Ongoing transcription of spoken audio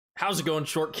How's it going,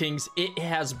 Short Kings? It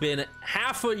has been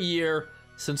half a year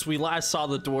since we last saw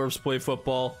the Dwarves play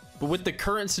football, but with the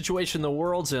current situation in the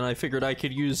world's in, I figured I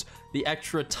could use the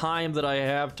extra time that I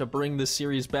have to bring this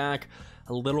series back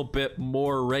a little bit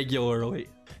more regularly.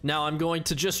 Now, I'm going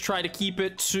to just try to keep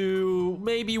it to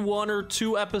maybe 1 or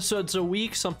 2 episodes a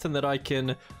week, something that I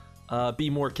can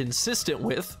be more consistent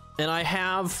with, and I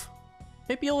have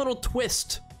maybe a little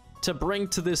twist to bring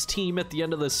to this team at the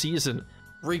end of the season.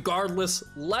 Regardless,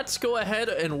 let's go ahead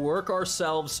and work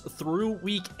ourselves through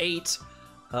week 8.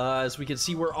 As we can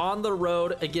see, we're on the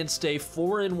road against a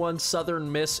 4-1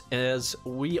 Southern Miss, as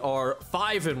we are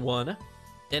 5-1.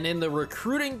 And in the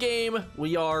recruiting game,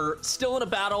 we are still in a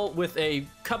battle with a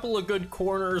couple of good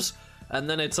corners, and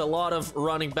then it's a lot of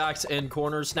running backs and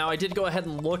corners. Now, I did go ahead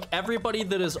and look. Everybody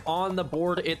that is on the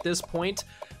board at this point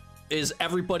is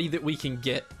everybody that we can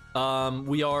get.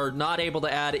 We are not able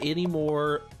to add any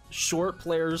more short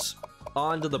players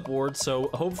onto the board, so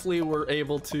hopefully we're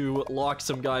able to lock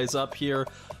some guys up here.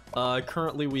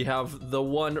 Currently we have the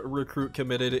one recruit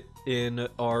committed in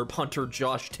our punter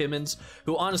Josh Timmons,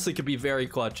 who honestly could be very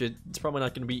clutch. It's probably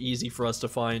not going to be easy for us to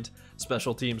find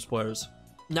special teams players.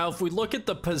 Now, if we look at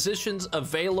the positions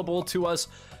available to us,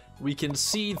 we can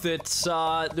see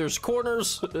that there's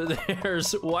corners,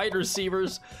 there's wide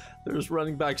receivers, there's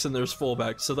running backs, and there's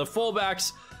fullbacks. So the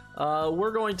fullbacks,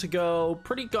 we're going to go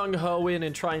pretty gung-ho in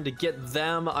and trying to get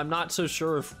them. I'm not so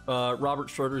sure if Robert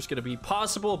Schroeder is going to be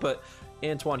possible, but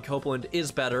Antoine Copeland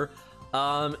is better.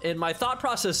 And my thought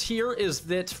process here is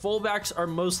that fullbacks are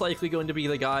most likely going to be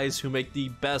the guys who make the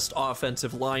best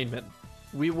offensive linemen.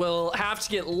 We will have to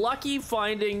get lucky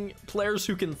finding players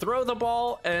who can throw the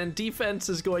ball, and defense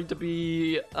is going to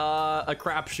be a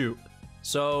crapshoot.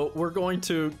 So we're going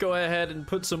to go ahead and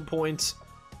put some points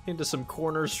into some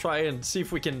corners, try and see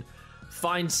if we can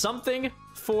find something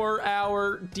for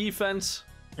our defense,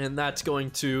 and that's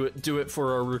going to do it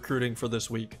for our recruiting for this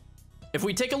week. If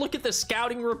we take a look at the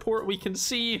scouting report, we can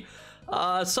see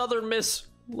Southern Miss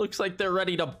looks like they're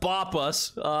ready to bop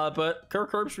us, but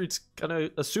Kirk Herbstreit's gonna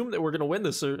assume that we're gonna win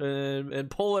this and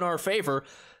pull in our favor.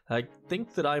 I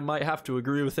think that I might have to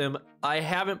agree with him. I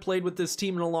haven't played with this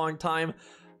team in a long time,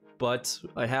 but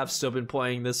I have still been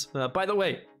playing this. By the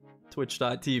way,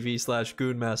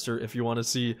 twitch.tv/GoonMaster if you want to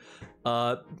see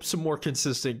some more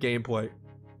consistent gameplay.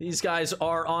 These guys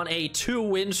are on a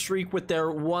 2-win streak with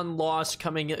their 1 loss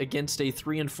coming against a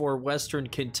 3-4 Western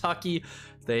Kentucky.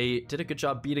 They did a good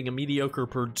job beating a mediocre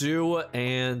Purdue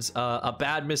and a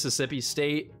bad Mississippi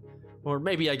State, or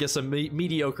maybe I guess a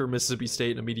mediocre Mississippi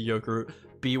State and a mediocre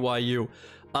BYU.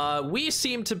 We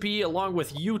seem to be, along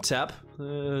with UTEP,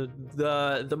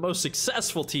 the most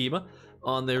successful team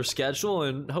on their schedule,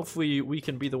 and hopefully we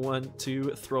can be the one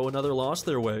to throw another loss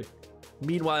their way.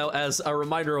 Meanwhile, as a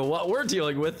reminder of what we're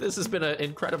dealing with, this has been an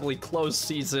incredibly close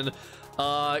season.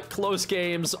 Close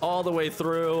games all the way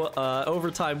through.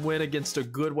 Overtime win against a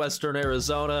good Western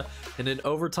Arizona, and an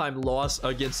overtime loss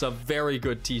against a very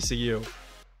good TCU.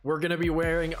 We're going to be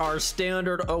wearing our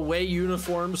standard away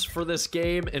uniforms for this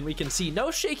game, and we can see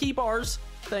no shaky bars,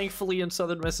 thankfully, in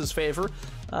Southern Miss's favor.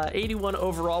 81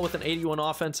 overall with an 81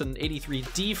 offense and 83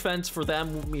 defense for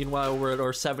them. Meanwhile, we're at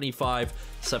our 75,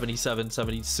 77,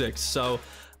 76. So,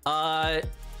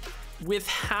 with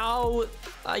how,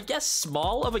 I guess,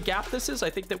 small of a gap this is,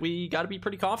 I think that we got to be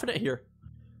pretty confident here.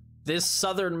 This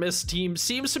Southern Miss team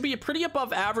seems to be pretty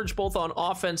above average both on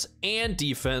offense and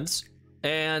defense.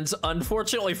 And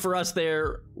unfortunately for us,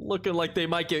 they're looking like they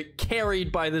might get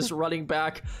carried by this running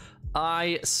back,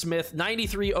 Smith,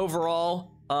 93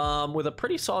 overall, with a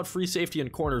pretty solid free safety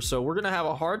and corner. So we're going to have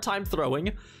a hard time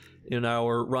throwing in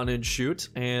our run and shoot,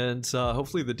 and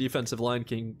hopefully the defensive line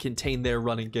can contain their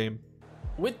running game.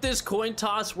 With this coin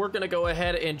toss, we're going to go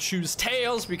ahead and choose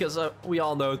tails, because we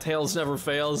all know tails never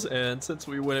fails. And since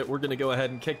we win it, we're going to go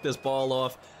ahead and kick this ball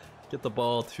off, get the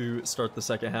ball to start the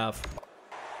second half.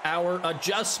 Our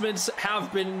adjustments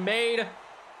have been made,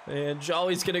 and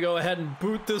Jolly's going to go ahead and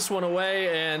boot this one away,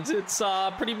 and it's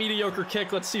a pretty mediocre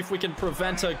kick. Let's see if we can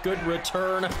prevent a good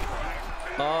return.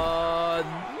 Not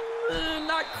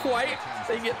quite.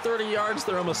 They get 30 yards.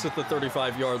 They're almost at the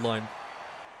 35-yard line.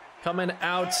 Coming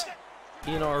out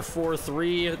in our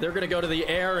 4-3, they're going to go to the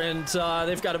air, and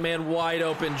they've got a man wide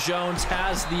open. Jones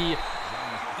has the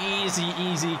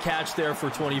easy catch there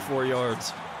for 24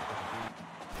 yards.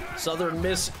 Southern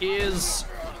Miss is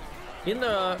in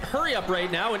the hurry-up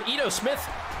right now, and Ito Smith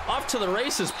off to the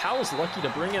races. Powell's lucky to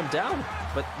bring him down,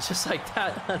 but just like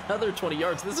that, another 20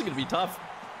 yards. This is going to be tough.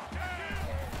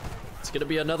 It's going to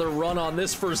be another run on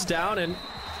this first down, and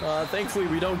thankfully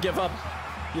we don't give up,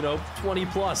 20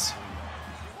 plus.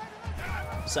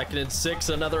 Second and 6,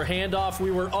 another handoff. We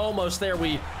were almost there.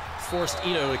 We forced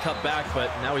Ito to cut back, but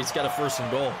now he's got a 1st and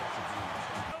goal.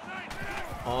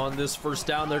 On this 1st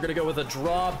down, they're going to go with a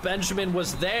draw. Benjamin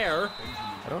was there.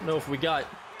 I don't know if we got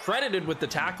credited with the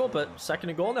tackle, but 2nd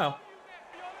and goal now.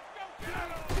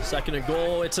 2nd and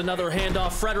goal. It's another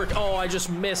handoff. Frederick. Oh, I just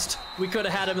missed. We could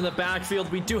have had him in the backfield.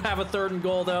 We do have a 3rd and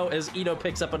goal, though, as Ito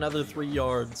picks up another 3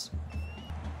 yards.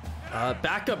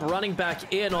 Backup running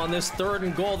back in on this 3rd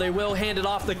and goal. They will hand it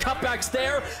off. The cutback's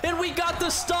there, and we got the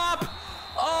stop.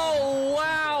 Oh,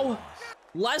 wow.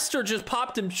 Lester just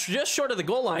popped him just short of the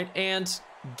goal line, and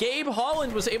Gabe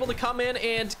Holland was able to come in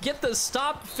and get the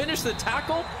stop, finish the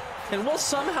tackle, and we'll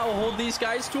somehow hold these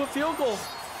guys to a field goal.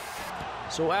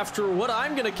 So after what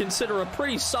I'm going to consider a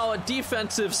pretty solid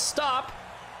defensive stop,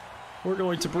 we're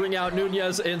going to bring out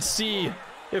Nunez and see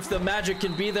if the magic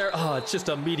can be there. Oh, it's just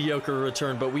a mediocre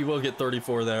return, but we will get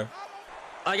 34 there.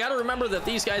 I got to remember that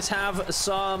these guys have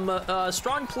some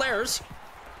strong players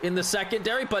in the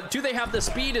secondary, but do they have the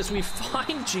speed as we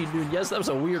find G. Nunez? That was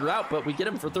a weird route, but we get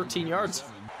him for 13 yards.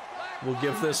 We'll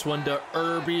give this one to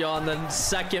Irby on the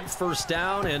 2nd 1st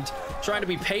down, and trying to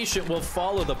be patient, we'll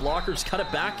follow the blockers, cut it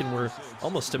back, and we're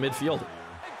almost to midfield.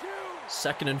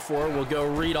 2nd and 4, we'll go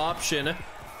read option.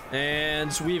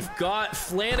 And we've got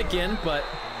Flanagan, but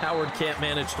Howard can't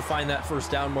manage to find that 1st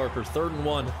down marker. 3rd and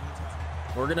 1.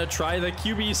 We're going to try the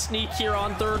QB sneak here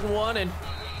on 3rd and 1. And,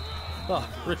 oh,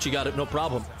 Richie got it, no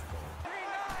problem.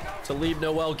 Talib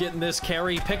Noel getting this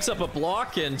carry. Picks up a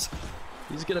block, and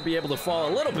he's going to be able to fall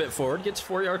a little bit forward. Gets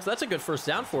 4 yards. That's a good 1st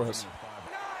down for us.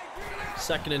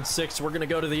 2nd and 6. We're going to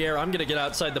go to the air. I'm going to get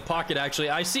outside the pocket, actually.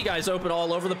 I see guys open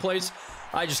all over the place.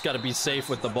 I just got to be safe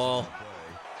with the ball.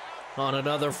 On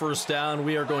another 1st down,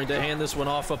 we are going to hand this one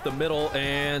off up the middle,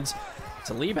 and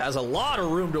Talib has a lot of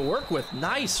room to work with.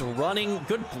 Nice running,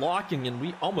 good blocking, and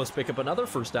we almost pick up another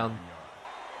 1st down.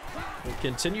 We'll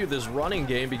continue this running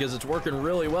game because it's working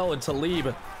really well, and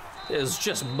Talib is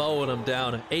just mowing them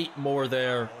down. 8 more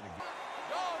there.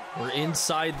 We're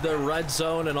inside the red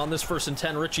zone, and on this 1st and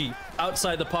 10, Richie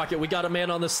outside the pocket. We got a man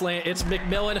on the slant. It's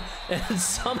McMillan, and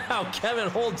somehow Kevin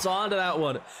holds on to that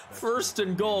one. 1st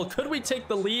and goal. Could we take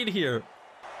the lead here?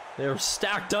 They're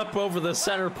stacked up over the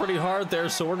center pretty hard there,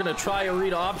 so we're going to try a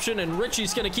read option, and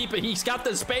Richie's going to keep it. He's got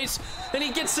the space, and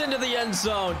he gets into the end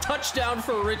zone. Touchdown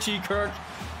for Richie Kirk,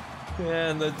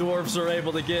 and the Dwarves are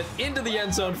able to get into the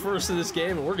end zone first in this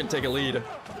game, and we're going to take a lead.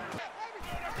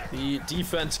 The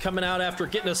defense coming out after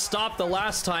getting a stop the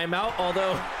last time out,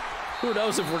 although who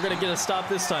knows if we're going to get a stop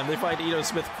this time. They find Ito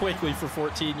Smith quickly for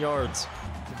 14 yards.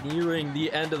 Nearing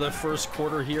the end of the 1st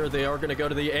quarter here, they are going to go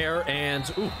to the air, and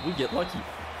ooh, we get lucky.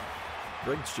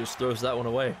 Briggs just throws that one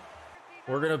away.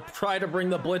 We're going to try to bring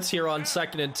the blitz here on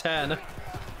 2nd and 10,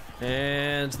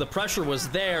 and the pressure was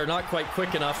there, not quite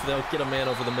quick enough. They'll get a man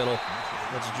over the middle.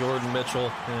 That's Jordan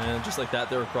Mitchell, and just like that,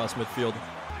 they're across midfield.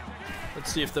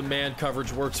 Let's see if the man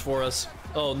coverage works for us.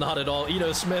 Oh, not at all.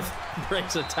 Ito Smith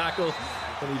breaks a tackle,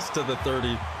 and he's to the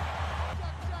 30.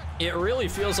 It really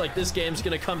feels like this game's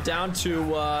going to come down to...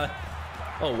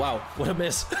 oh, wow. What a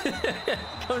miss.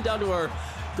 Come down to our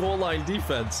goal line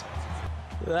defense.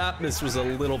 That miss was a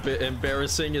little bit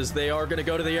embarrassing as they are going to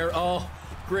go to the air. Oh,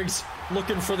 Griggs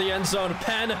looking for the end zone.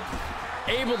 Penn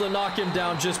able to knock him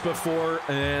down just before,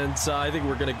 and I think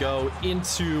we're going to go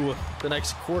into the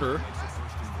next quarter.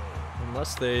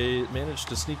 Unless they manage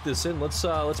to sneak this in.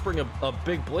 Let's bring a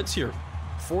big blitz here.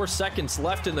 4 seconds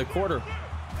left in the quarter.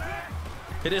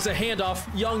 It is a handoff.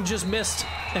 Young just missed.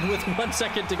 And with 1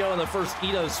 second to go in the 1st,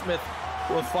 Ito Smith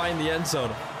will find the end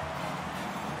zone.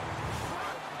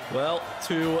 Well,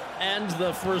 to end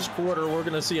the 1st quarter, we're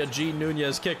going to see a Gene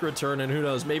Nunez kick return. And who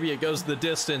knows, maybe it goes the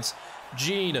distance.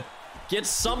 Gene gets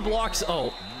some blocks.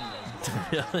 Oh,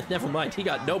 never mind. He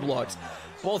got no blocks.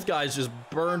 Both guys just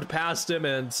burned past him,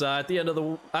 and at the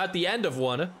end of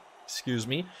one, excuse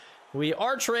me, we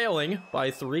are trailing by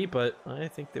 3, but I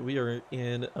think that we are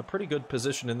in a pretty good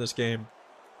position in this game.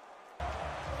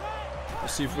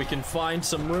 Let's see if we can find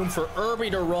some room for Irby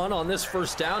to run on this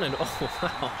 1st down, and oh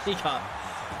wow, he got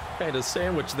kind of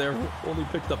sandwiched there, only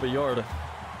picked up a yard.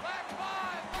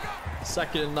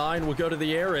 2nd and 9, we'll go to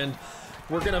the air, and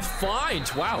we're gonna find,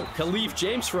 wow, Khalif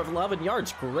James for 11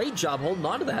 yards. Great job holding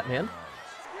on to that, man.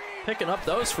 Picking up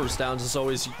those 1st downs is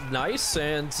always nice,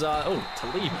 and oh,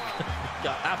 Talib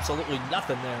got absolutely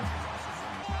nothing there.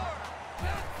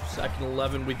 2nd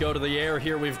 11, we go to the air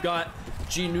here. We've got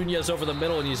G. Nunez over the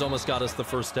middle, and he's almost got us the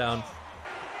 1st down.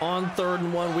 On 3rd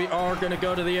and 1, we are going to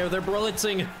go to the air. They're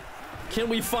blitzing. Can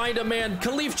we find a man?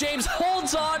 Khalif James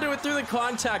holds on to it through the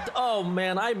contact. Oh,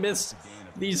 man, I miss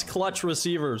these clutch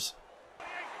receivers.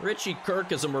 Richie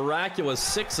Kirk is a miraculous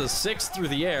 6 of 6 through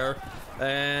the air.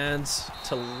 And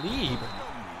Talib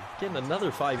getting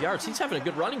another 5 yards. He's having a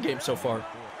good running game so far.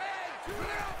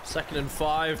 2nd and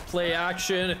 5, play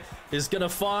action is gonna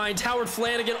find Howard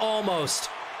Flanagan almost.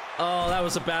 Oh, that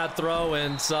was a bad throw,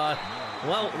 and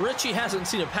well, Richie hasn't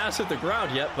seen a pass hit the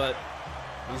ground yet, but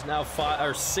he's now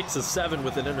 6 of 7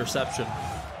 with an interception.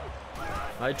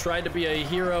 I tried to be a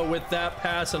hero with that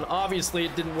pass, and obviously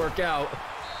it didn't work out.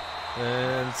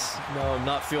 And no, I'm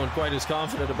not feeling quite as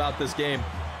confident about this game.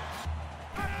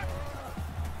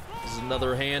 This is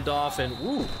another handoff, and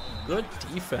ooh, good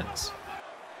defense.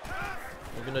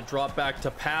 We're gonna drop back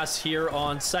to pass here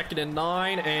on 2nd and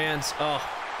 9, and oh,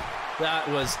 that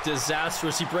was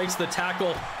disastrous. He breaks the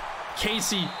tackle.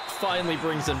 Casey finally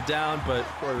brings him down, but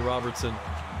Corey Robertson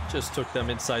just took them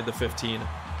inside the 15.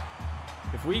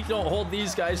 If we don't hold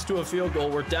these guys to a field goal,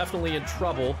 we're definitely in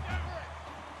trouble.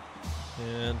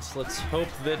 And let's hope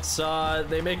that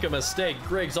they make a mistake.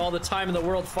 Griggs, all the time in the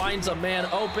world, finds a man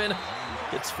open.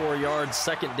 Gets 4 yards,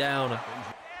 2nd down.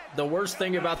 The worst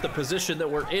thing about the position that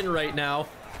we're in right now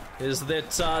is that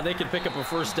they can pick up a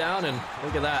 1st down, and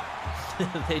look at that.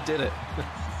 They did it.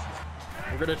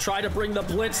 We're going to try to bring the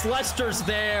blitz. Lester's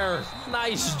there.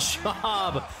 Nice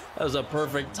job. That was a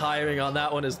perfect timing on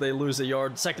that one as they lose a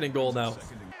yard. 2nd and goal now.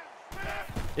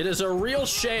 It is a real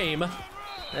shame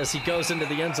as he goes into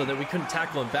the end zone that we couldn't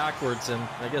tackle him backwards, and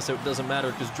I guess it doesn't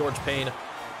matter because George Payne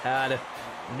had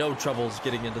no troubles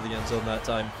getting into the end zone that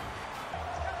time.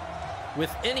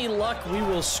 With any luck, we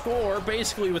will score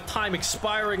basically with time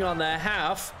expiring on the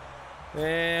half.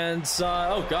 And,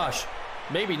 oh gosh,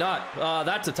 maybe not.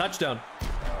 That's a touchdown.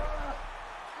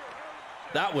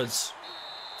 That was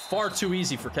far too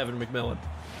easy for Kevin McMillan.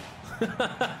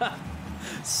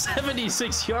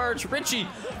 76 yards. Richie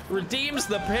redeems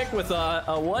the pick with a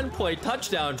 1-play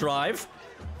touchdown drive.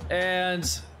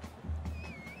 And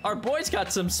our boys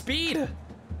got some speed.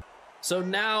 So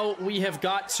now we have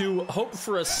got to hope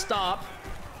for a stop.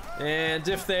 And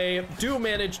if they do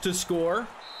manage to score,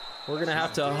 we're going to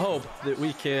have to hope that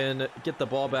we can get the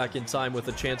ball back in time with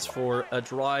a chance for a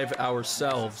drive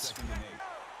ourselves.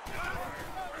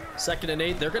 2nd and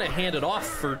 8, they're going to hand it off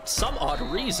for some odd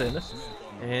reason.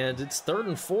 And it's 3rd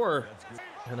and 4.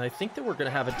 And I think that we're going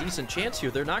to have a decent chance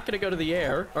here. They're not going to go to the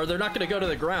air, or they're not going to go to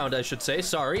the ground, I should say.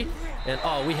 Sorry. And,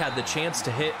 oh, we had the chance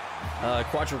to hit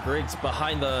Quadro Griggs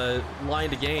behind the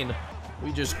line to gain.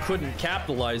 We just couldn't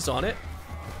capitalize on it.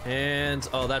 And,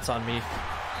 oh, that's on me.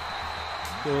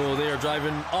 Oh, they are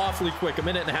driving awfully quick. 1.5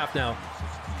 minutes now.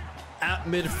 At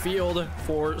midfield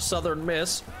for Southern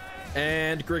Miss.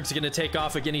 And Griggs is going to take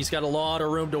off again. He's got a lot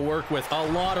of room to work with. A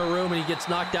lot of room, and he gets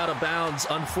knocked out of bounds.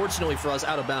 Unfortunately for us,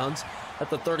 out of bounds at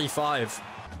the 35.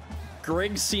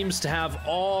 Griggs seems to have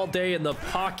all day in the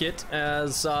pocket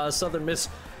as Southern Miss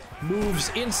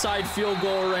moves inside field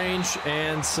goal range.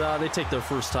 And they take their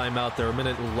first time out there.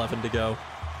 1:11 to go.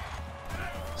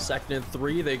 2nd and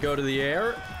 3, they go to the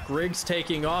air. Griggs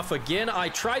taking off again. I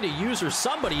tried to use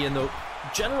somebody in the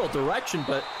general direction,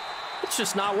 but it's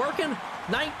just not working.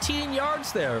 19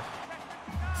 yards there.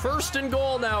 1st and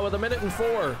goal now with 1:04 minutes.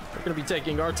 We're going to be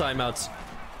taking our timeouts.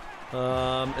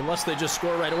 Unless they just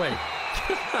score right away.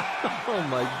 Oh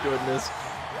my goodness.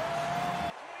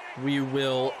 We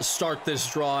will start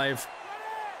this drive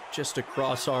just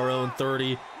across our own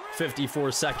 30.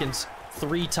 54 seconds.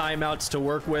 3 timeouts to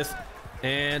work with.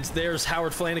 And there's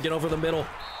Howard Flanagan over the middle.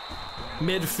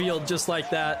 Midfield just like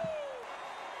that.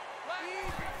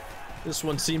 This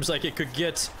one seems like it could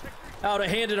get out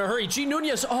of hand in a hurry. G.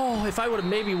 Nunez. Oh, if I would have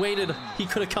maybe waited, he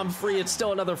could have come free. It's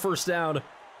still another 1st down.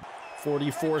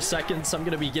 44 seconds. I'm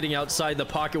going to be getting outside the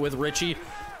pocket with Richie.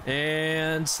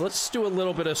 And let's do a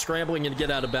little bit of scrambling and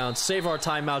get out of bounds. Save our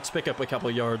timeouts. Pick up a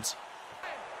couple yards.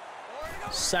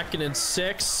 2nd and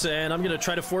 6. And I'm going to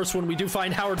try to force one. We do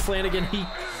find Howard Flanagan. He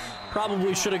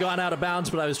probably should have gone out of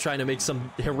bounds, but I was trying to make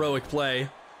some heroic play.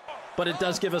 But it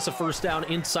does give us a 1st down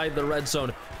inside the red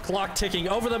zone. Clock ticking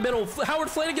over the middle. Howard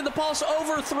Flanagan, the ball's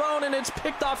overthrown, and it's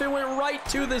picked off. It went right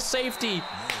to the safety.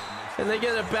 And they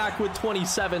get it back with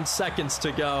 27 seconds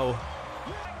to go.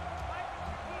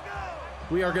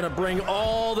 We are going to bring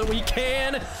all that we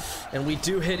can. And we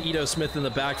do hit Ito Smith in the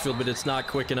backfield, but it's not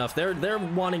quick enough. They're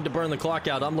wanting to burn the clock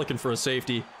out. I'm looking for a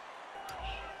safety.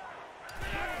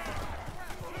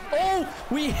 Oh,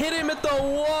 we hit him at the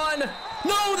 1.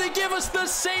 No, they give us the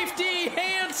safety.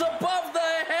 Hands above the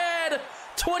head.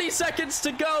 20 seconds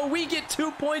to go. We get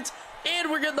 2 points,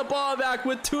 and we're getting the ball back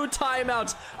with 2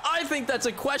 timeouts. I think that's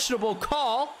a questionable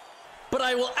call, but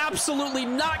I will absolutely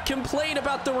not complain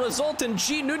about the result, and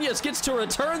Gene Nunez gets to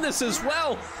return this as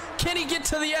well. Can he get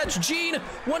to the edge? Gene,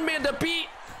 one man to beat.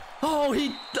 Oh,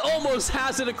 he almost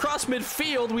has it across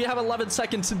midfield. We have 11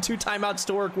 seconds and 2 timeouts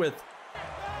to work with.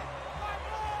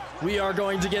 We are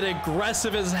going to get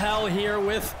aggressive as hell here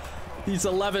with these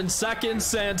 11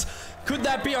 seconds. And could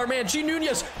that be our man, G.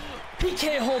 Nunez? He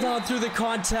can't hold on through the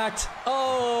contact.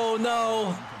 Oh,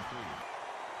 no.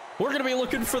 We're going to be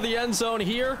looking for the end zone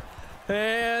here.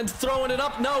 And throwing it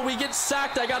up. No, we get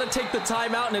sacked. I got to take the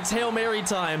timeout, and it's Hail Mary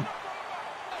time.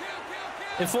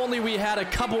 If only we had a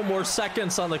couple more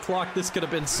seconds on the clock, this could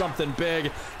have been something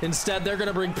big. Instead, they're going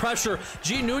to bring pressure.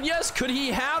 G. Nunez, could he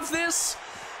have this?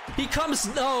 He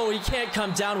comes, no, he can't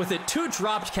come down with it. 2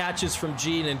 dropped catches from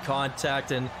Gene in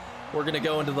contact, and we're going to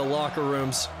go into the locker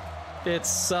rooms.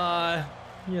 It's,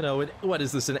 you know, what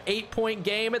is this, an 8-point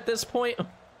game at this point?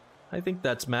 I think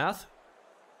that's math.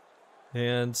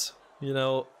 And, you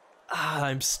know,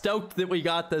 I'm stoked that we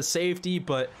got the safety,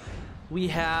 but we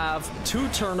have 2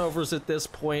 turnovers at this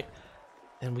point,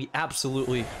 and we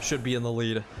absolutely should be in the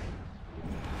lead.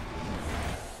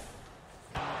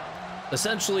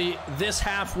 Essentially, this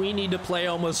half, we need to play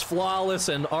almost flawless,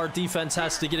 and our defense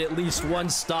has to get at least 1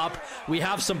 stop. We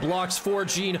have some blocks for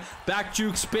Gene. Back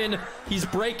juke spin. He's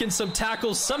breaking some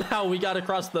tackles. Somehow we got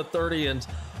across the 30, and,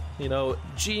 you know,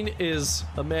 Gene is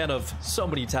a man of so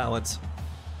many talents.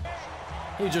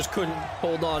 He just couldn't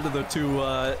hold on to the 2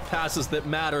 passes that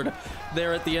mattered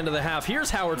there at the end of the half. Here's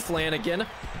Howard Flanagan,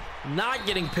 not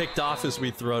getting picked off as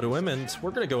we throw to him, and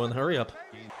we're going to go in the hurry up.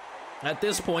 At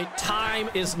this point, time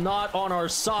is not on our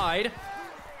side.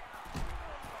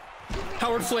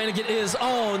 Howard Flanagan is,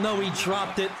 oh no, he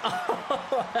dropped it.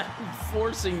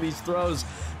 Forcing these throws,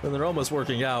 and they're almost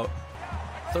working out.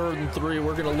 3rd and 3,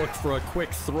 we're going to look for a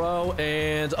quick throw,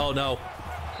 and oh no.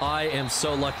 I am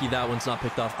so lucky that one's not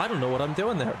picked off. I don't know what I'm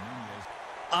doing there.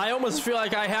 I almost feel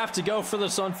like I have to go for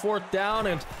this on 4th down,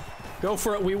 and go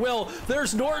for it we will.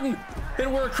 There's Norton,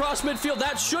 and we're across midfield.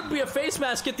 That should be a face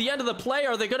mask at the end of the play.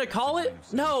 Are they going to call it?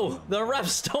 No, the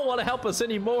refs don't want to help us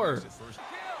anymore.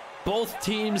 Both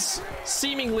teams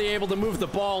seemingly able to move the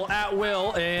ball at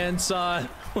will, and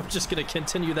we're just going to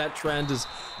continue that trend as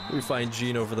we find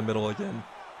Gene over the middle again.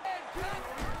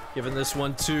 Giving this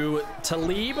one to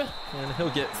Talib, and he'll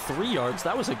get 3 yards.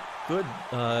 That was a good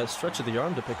stretch of the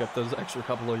arm to pick up those extra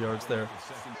couple of yards there.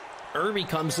 Irby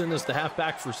comes in as the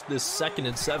halfback for this 2nd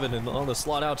and 7, and on the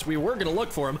slot outs, we were going to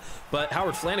look for him, but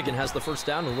Howard Flanagan has the first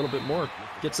down a little bit more.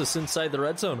 Gets us inside the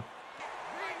red zone.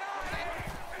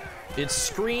 It's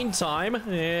screen time,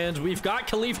 and we've got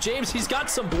Khalif James. He's got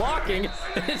some blocking,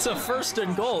 and it's a 1st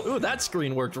and goal. Ooh, that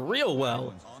screen worked real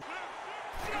well.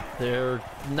 They're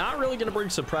not really going to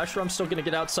bring some pressure. I'm still going to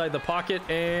get outside the pocket.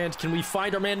 And can we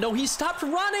find our man? No, he stopped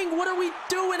running. What are we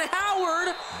doing,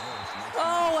 Howard?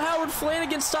 Oh, Howard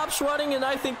Flanagan stops running, and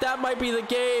I think that might be the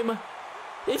game.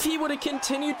 If he would have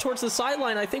continued towards the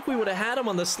sideline, I think we would have had him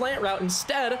on the slant route.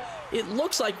 Instead, it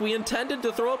looks like we intended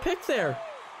to throw a pick there.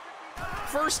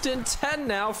 1st and 10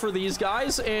 now for these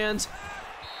guys. And,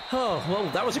 oh, well,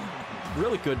 that was a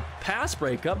really good pass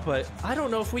breakup, but I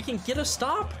don't know if we can get a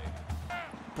stop.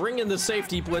 Bring in the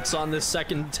safety blitz on this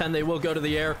 2nd and 10. They will go to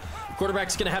the air.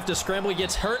 Quarterback's going to have to scramble. He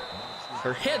gets hurt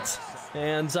or hit.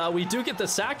 And we do get the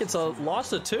sack. It's a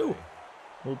loss of 2.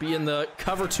 We'll be in the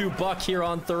cover 2 buck here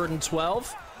on 3rd and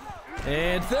 12.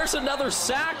 And there's another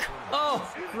sack. Oh,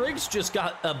 Griggs just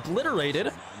got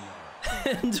obliterated.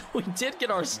 And we did get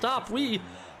our stop. We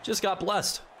just got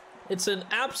blessed. It's an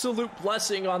absolute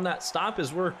blessing on that stop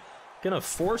as we're going to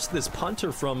force this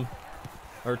punter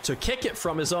to kick it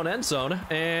from his own end zone,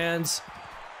 and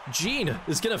Gene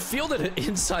is going to field it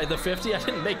inside the 50. I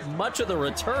didn't make much of the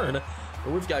return,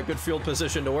 but we've got good field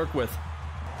position to work with.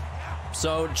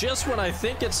 So just when I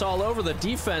think it's all over, the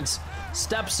defense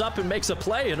steps up and makes a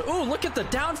play, and ooh, look at the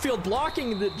downfield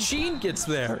blocking that Gene gets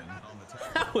there.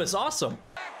 That was awesome.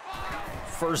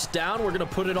 1st down, we're going to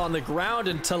put it on the ground,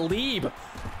 and Talib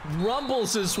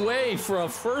rumbles his way for a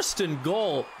 1st and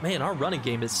goal. Man, our running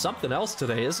game is something else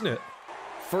today, isn't it?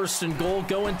 1st and goal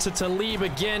going to Talib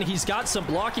again. He's got some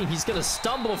blocking. He's going to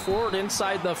stumble forward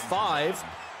inside the 5.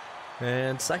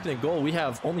 And 2nd and goal. We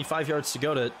have only 5 yards to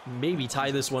go to maybe tie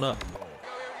this one up.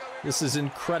 This is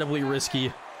incredibly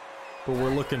risky, but we're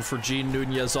looking for Gene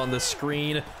Nunez on the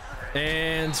screen.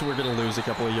 And we're going to lose a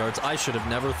couple of yards. I should have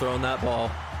never thrown that ball.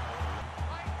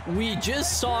 We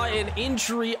just saw an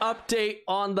injury update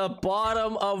on the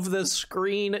bottom of the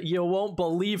screen. You won't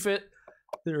believe it.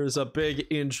 There is a big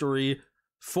injury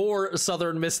for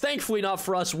Southern Miss. Thankfully not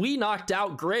for us. We knocked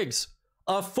out Griggs.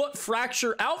 A foot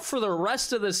fracture, out for the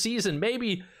rest of the season.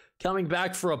 Maybe coming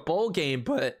back for a bowl game,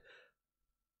 but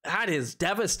that is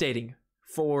devastating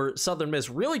for Southern Miss.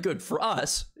 Really good for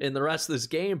us in the rest of this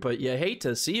game, but you hate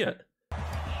to see it.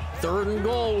 Third and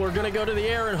goal. We're going to go to the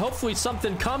air and hopefully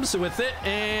something comes with it.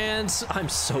 And I'm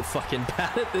so fucking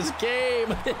bad at this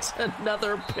game. It's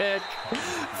another pick.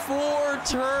 4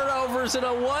 turnovers in a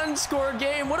 1-score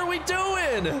game. What are we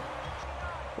doing?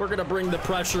 We're going to bring the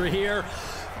pressure here.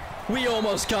 We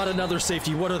almost got another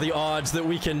safety. What are the odds that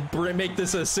we can make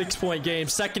this a 6-point game?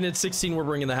 2nd and 16, we're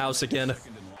bringing the house again.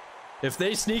 If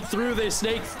they sneak through, they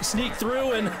sneak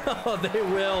through, and oh, they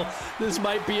will. This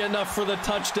might be enough for the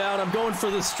touchdown. I'm going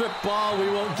for the strip ball. We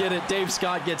won't get it. Dave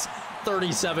Scott gets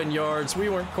 37 yards. We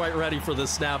weren't quite ready for the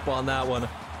snap on that one.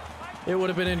 It would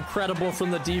have been incredible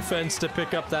from the defense to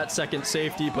pick up that second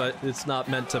safety, but it's not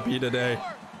meant to be today.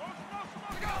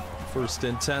 1st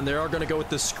and 10. They are going to go with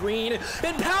the screen.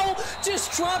 And Powell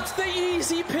just dropped the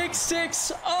easy pick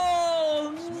 6.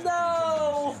 Oh,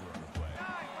 no.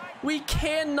 We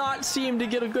cannot seem to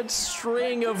get a good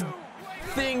string of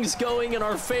things going in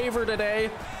our favor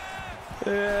today.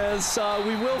 As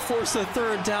we will force a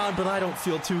 3rd down, but I don't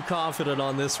feel too confident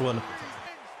on this one.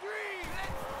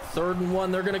 3rd and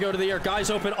 1. They're going to go to the air. Guys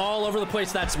open all over the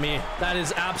place. That's me. That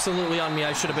is absolutely on me.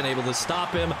 I should have been able to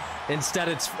stop him. Instead,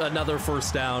 it's another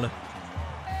 1st down.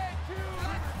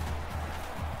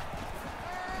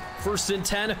 1st and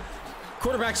 10.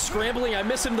 Quarterback scrambling. I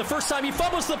miss him the first time he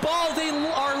fumbles the ball. They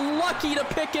are lucky to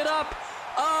pick it up.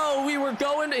 Oh, we were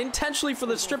going intentionally for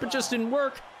the strip. It just didn't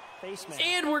work.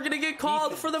 And we're going to get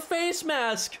called for the face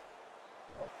mask.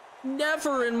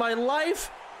 Never in my life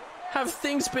have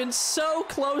things been so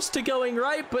close to going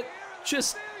right, but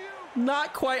just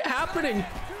not quite happening.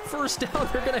 1st down,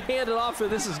 they're going to hand it off, and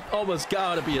this is almost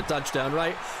got to be a touchdown,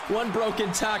 right? 1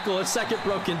 broken tackle, a 2nd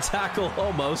broken tackle,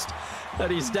 almost. And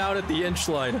he's down at the inch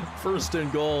line. 1st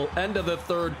and goal, end of the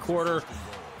 3rd quarter.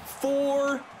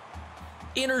 4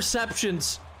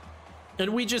 interceptions,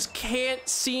 and we just can't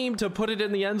seem to put it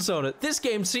in the end zone. This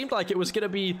game seemed like it was going to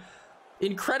be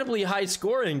incredibly high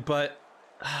scoring, but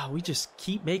we just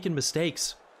keep making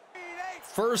mistakes.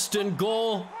 1st and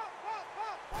goal.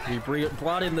 We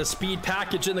brought in the speed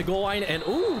package in the goal line, and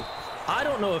ooh, I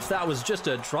don't know if that was just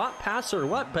a drop pass or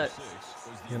what, but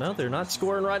you know, they're not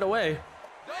scoring right away.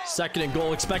 2nd and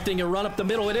goal, expecting a run up the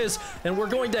middle. It is, and we're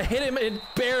going to hit him and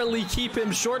barely keep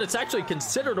him short. It's actually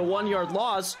considered a 1-yard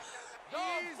loss.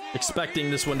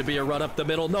 Expecting this one to be a run up the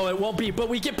middle. No, it won't be, but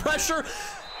we get pressure.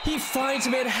 He finds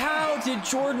him, and how did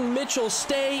Jordan Mitchell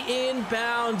stay in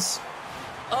bounds?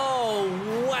 Oh,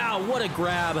 wow, what a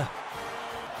grab.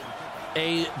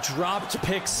 A dropped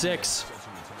pick 6.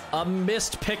 A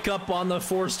missed pickup on the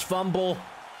forced fumble.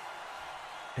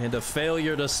 And a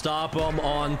failure to stop him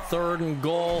on 3rd and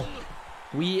goal.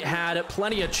 We had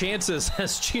plenty of chances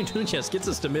as Nunez gets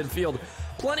us to midfield.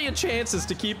 Plenty of chances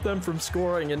to keep them from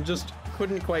scoring and just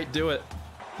couldn't quite do it.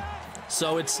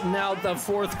 So it's now the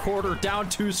 4th quarter, down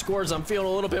 2 scores. I'm feeling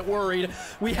a little bit worried.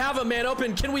 We have a man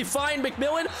open. Can we find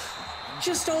McMillan?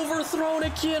 Just overthrown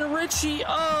again. Richie,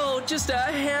 oh, just a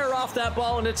hair off that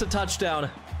ball, and it's a touchdown.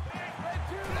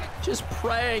 Just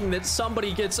praying that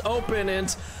somebody gets open,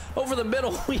 and over the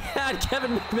middle, we had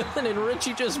Kevin McMillan, and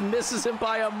Richie just misses him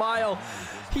by a mile.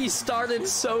 He started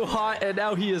so hot, and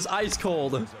now he is ice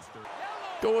cold.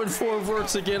 Going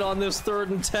forwards again on this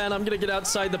 3rd and 10. I'm going to get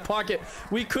outside the pocket.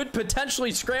 We could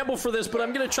potentially scramble for this, but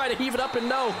I'm going to try to heave it up, and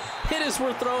no. Hit as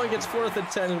we're throwing. It's 4th and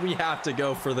 10, and we have to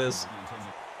go for this.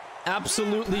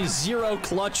 Absolutely 0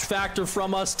 clutch factor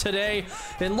from us today,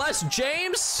 unless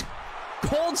James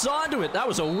holds on to it. That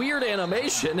was a weird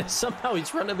animation. Somehow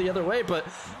he's running the other way, but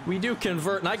we do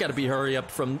convert, and I got to be hurry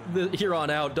up from here on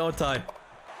out, don't I?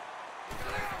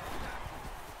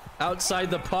 Outside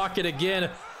the pocket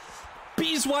again.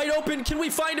 B's wide open. Can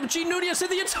we find him? Nunez in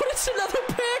the end zone. It's another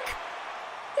pick.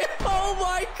 Oh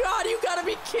my God, you got to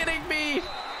be kidding me.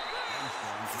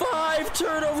 5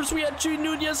 turnovers. We had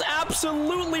Nunez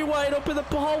absolutely wide open. The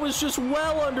ball was just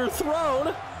well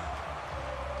underthrown.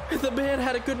 The man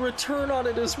had a good return on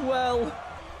it as well.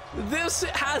 This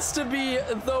has to be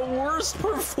the worst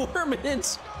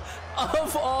performance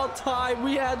of all time.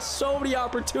 We had so many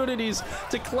opportunities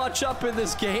to clutch up in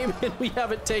this game, and we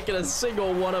haven't taken a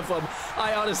single one of them.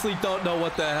 I honestly don't know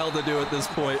what the hell to do at this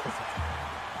point.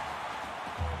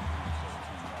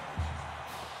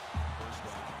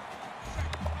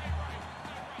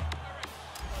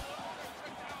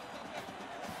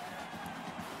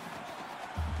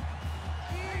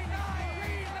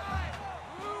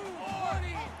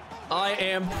 I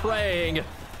am praying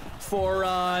for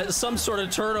some sort of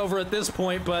turnover at this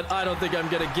point, but I don't think I'm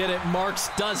going to get it. Marks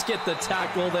does get the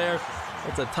tackle there.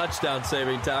 It's a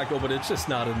touchdown-saving tackle, but it's just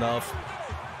not enough.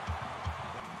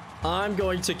 I'm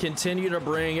going to continue to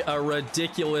bring a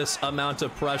ridiculous amount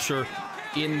of pressure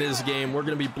in this game. We're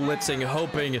going to be blitzing,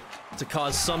 hoping to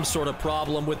cause some sort of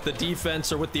problem with the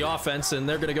defense or with the offense, and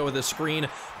they're going to go with a screen.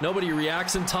 Nobody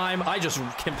reacts in time. I just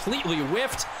completely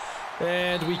whiffed,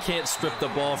 and we can't strip the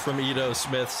ball from Ito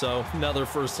Smith, so another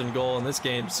 1st and goal, and this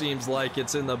game seems like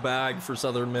it's in the bag for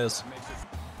Southern Miss.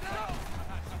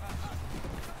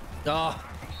 Ah,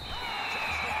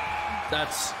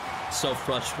 that's so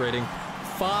frustrating.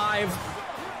 5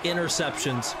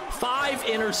 interceptions. 5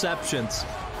 interceptions.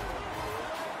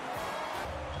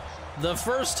 The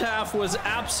first half was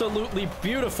absolutely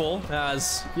beautiful,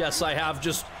 as, yes, I have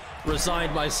just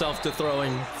resigned myself to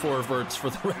throwing forwards for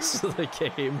the rest of the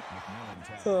game.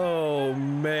 Oh,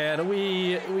 man,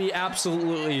 we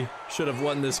absolutely should have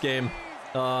won this game.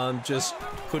 Just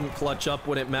couldn't clutch up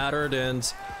when it mattered,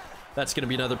 and that's going to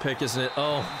be another pick, isn't it?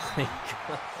 Oh, my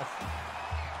God.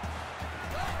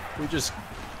 We just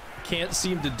can't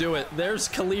seem to do it. There's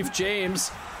Khalif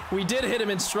James. We did hit him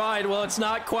in stride. Well, it's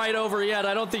not quite over yet.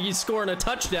 I don't think he's scoring a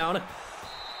touchdown,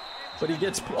 but he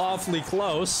gets awfully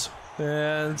close.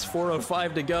 And it's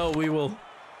 4:05 to go. We will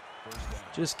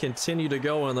just continue to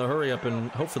go in the hurry up and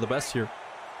hope for the best here.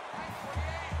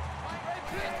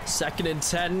 2nd and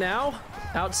 10 now.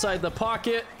 Outside the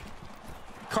pocket.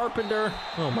 Carpenter.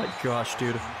 Oh my gosh,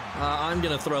 dude. I'm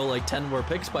going to throw like 10 more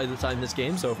picks by the time this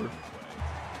game's over.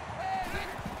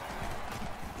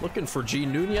 Looking for G.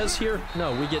 Nunez here.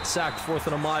 No, we get sacked 4th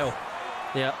and a mile.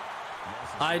 Yeah.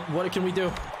 What can we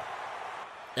do?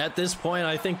 At this point,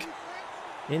 I think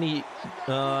any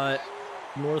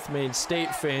North Main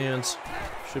State fans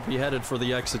should be headed for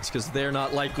the exits because they're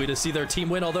not likely to see their team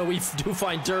win, although we do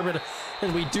find Durbin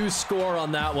and we do score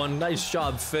on that one. Nice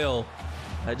job, Phil.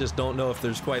 I just don't know if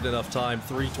there's quite enough time.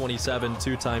 3:27,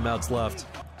 2 timeouts left.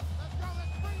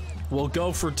 We'll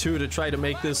go for 2 to try to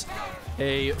make this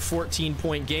a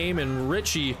 14-point game, and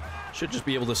Richie should just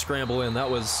be able to scramble in. That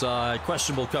was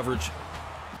questionable coverage.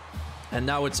 And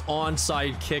now it's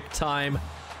onside kick time.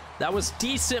 That was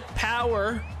decent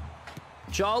power.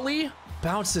 Jolly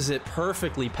bounces it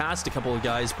perfectly past a couple of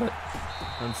guys, but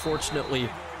unfortunately,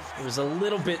 it was a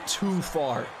little bit too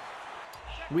far.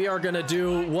 We are going to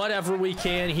do whatever we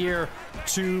can here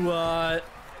to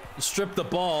strip the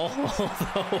ball,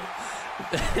 although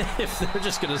if they're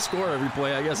just going to score every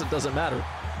play, I guess it doesn't matter.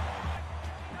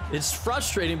 It's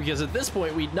frustrating because at this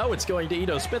point we know it's going to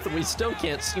Ito Smith and we still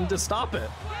can't seem to stop it.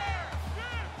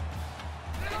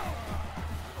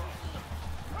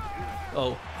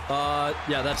 Oh,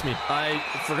 yeah, that's me. I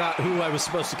forgot who I was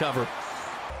supposed to cover.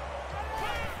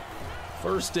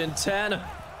 1st and 10.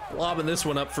 Lobbing this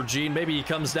one up for Gene. Maybe he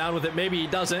comes down with it. Maybe he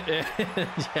doesn't.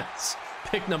 Yes,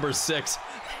 pick number 6.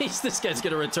 This guy's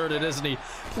going to return it, isn't he?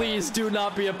 Please do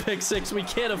not be a pick 6. We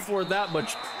can't afford that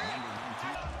much.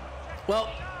 Well,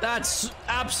 that's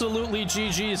absolutely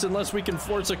GG's unless we can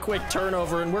force a quick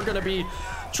turnover, and we're going to be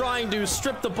trying to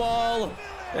strip the ball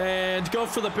and go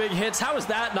for the big hits. How is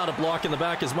that not a block in the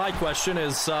back is my question,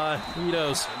 as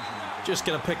Ito's just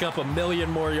going to pick up a million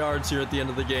more yards here at the end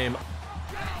of the game.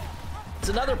 It's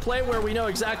another play where we know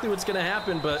exactly what's going to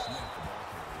happen, but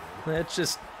it's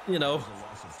just, you know,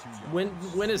 when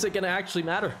is it going to actually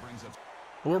matter?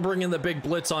 We're bringing the big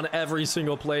blitz on every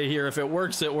single play here. If it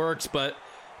works, it works, but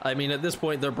I mean, at this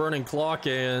point, they're burning clock,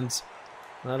 and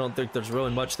I don't think there's really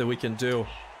much that we can do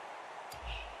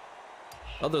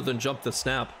other than jump the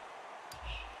snap.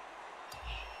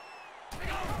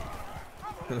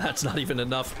 And that's not even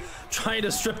enough. Trying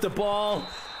to strip the ball.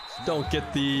 Don't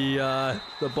get the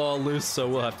ball loose, so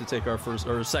we'll have to take our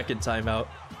second timeout.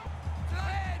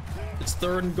 It's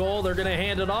 3rd and goal. They're going to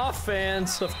hand it off, and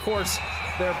of course,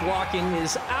 their blocking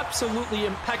is absolutely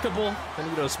impeccable.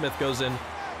 And Ito Smith goes in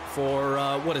for,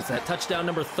 what is that, touchdown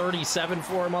number 37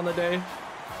 for him on the day.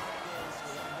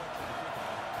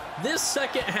 This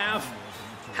second half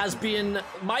has been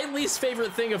my least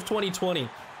favorite thing of 2020,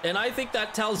 and I think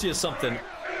that tells you something.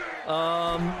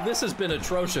 This has been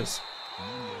atrocious.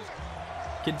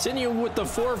 Continuing with the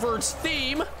forwards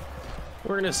theme,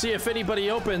 we're going to see if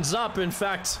anybody opens up. In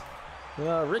fact,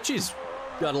 Richie's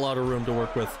got a lot of room to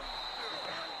work with.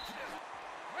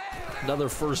 Another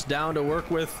 1st down to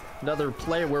work with. Another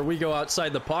play where we go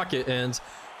outside the pocket, and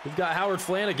we've got Howard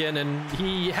Flanagan, and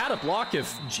he had a block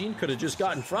if Gene could have just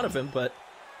got in front of him, but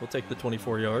we'll take the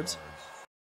 24 yards.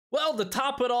 Well, to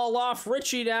top it all off,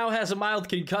 Richie now has a mild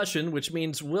concussion, which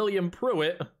means William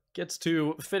Pruitt gets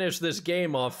to finish this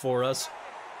game off for us.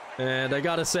 And I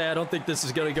gotta say, I don't think this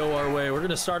is gonna go our way. We're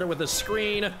gonna start it with a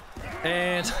screen,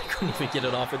 and I couldn't even get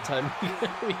it off in time.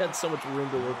 We had so much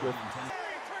room to work with.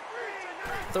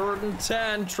 3rd and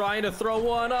 10, trying to throw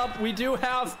one up. We do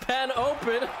have Penn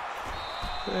open,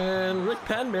 and Rick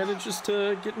Penn manages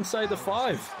to get inside the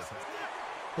 5.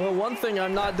 Well, one thing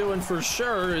I'm not doing for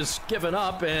sure is giving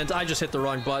up, and I just hit the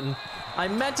wrong button. I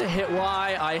meant to hit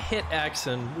Y, I hit X,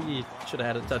 and we should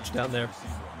have had a touchdown there.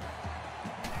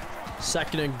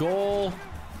 Second and goal.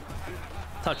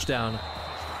 Touchdown.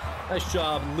 Nice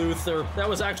job, Luther. That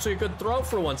was actually a good throw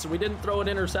for once, and we didn't throw an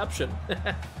interception.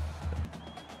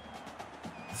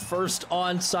 First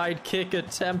onside kick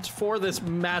attempt for this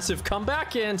massive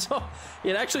comeback, and oh,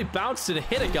 it actually bounced and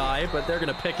hit a guy, but they're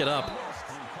gonna pick it up.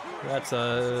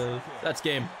 That's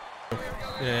game.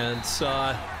 And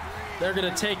they're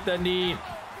gonna take the knee.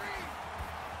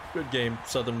 Good game,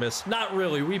 Southern Miss. Not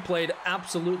really, we played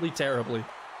absolutely terribly.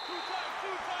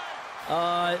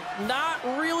 Not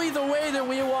really the way that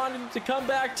we wanted to come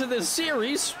back to this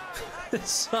series.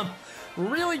 Some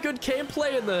really good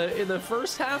gameplay in the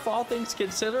first half, all things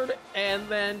considered, and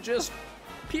then just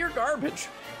pure garbage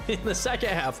in the second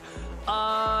half.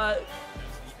 I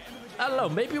don't know,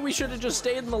 maybe we should have just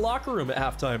stayed in the locker room at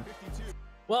halftime.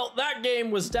 Well, that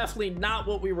game was definitely not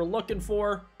what we were looking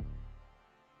for.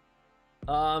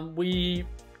 We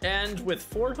end with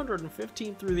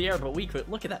 415 through the air, but we could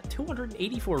look at that,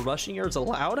 284 rushing yards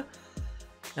allowed,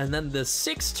 and then the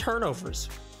 6 turnovers.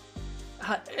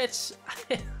 It's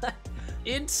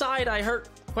inside, I hurt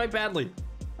quite badly.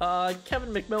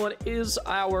 Kevin McMillan is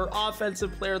our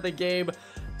offensive player of the game.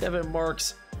 Devin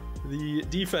Marks, the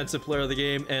defensive player of the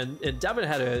game, and Devin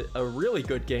had a really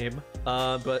good game,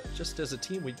 but just as a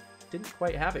team, we didn't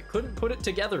quite have it. Couldn't put it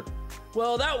together.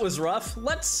 Well, that was rough.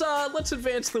 Let's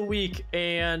advance the week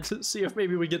and see if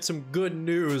maybe we get some good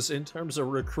news in terms of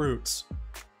recruits.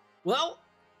 Well,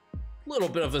 a little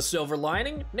bit of a silver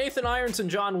lining. Nathan Irons and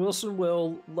John Wilson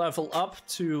will level up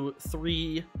to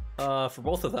 3 for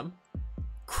both of them.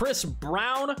 Chris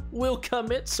Brown will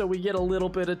commit, so we get a little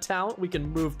bit of talent. We can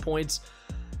move points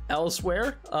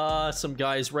elsewhere. Some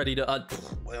guys ready to,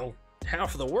 well,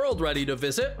 half of the world ready to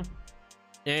visit.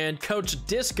 And Coach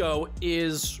Disco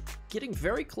is getting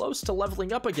very close to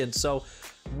leveling up again. So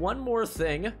one more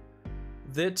thing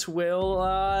that will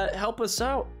help us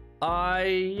out.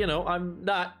 I'm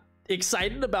not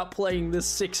excited about playing this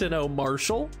 6-0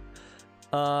 Marshall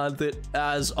that,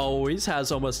 as always,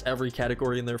 has almost every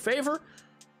category in their favor.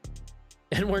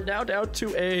 And we're now down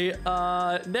to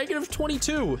a negative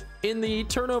 22 in the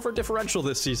turnover differential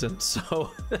this season.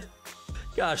 So,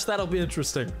 gosh, that'll be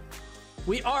interesting.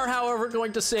 We are, however,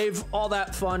 going to save all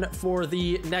that fun for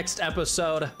the next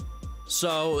episode.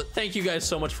 So thank you guys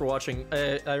so much for watching.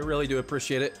 I really do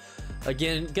appreciate it.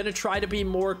 Again, gonna try to be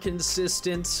more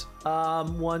consistent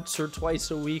once or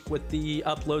twice a week with the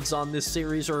uploads on this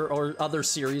series or other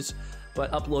series,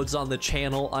 but uploads on the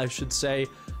channel, I should say.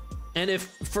 And if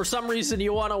for some reason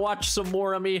you want to watch some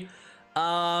more of me,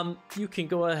 you can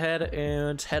go ahead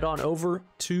and head on over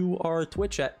to our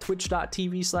Twitch at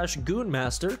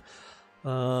twitch.tv/GoonMaster.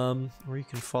 Or you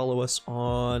can follow us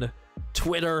on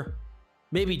Twitter,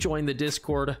 maybe join the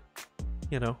Discord,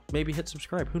 maybe hit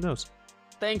subscribe, who knows.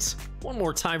 Thanks one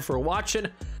more time for watching.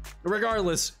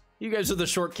 Regardless, you guys are the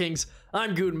Short Kings.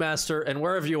 I'm GoonMaster, and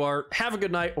wherever you are, have a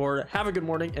good night or have a good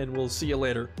morning, and we'll see you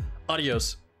later.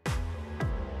 Adios.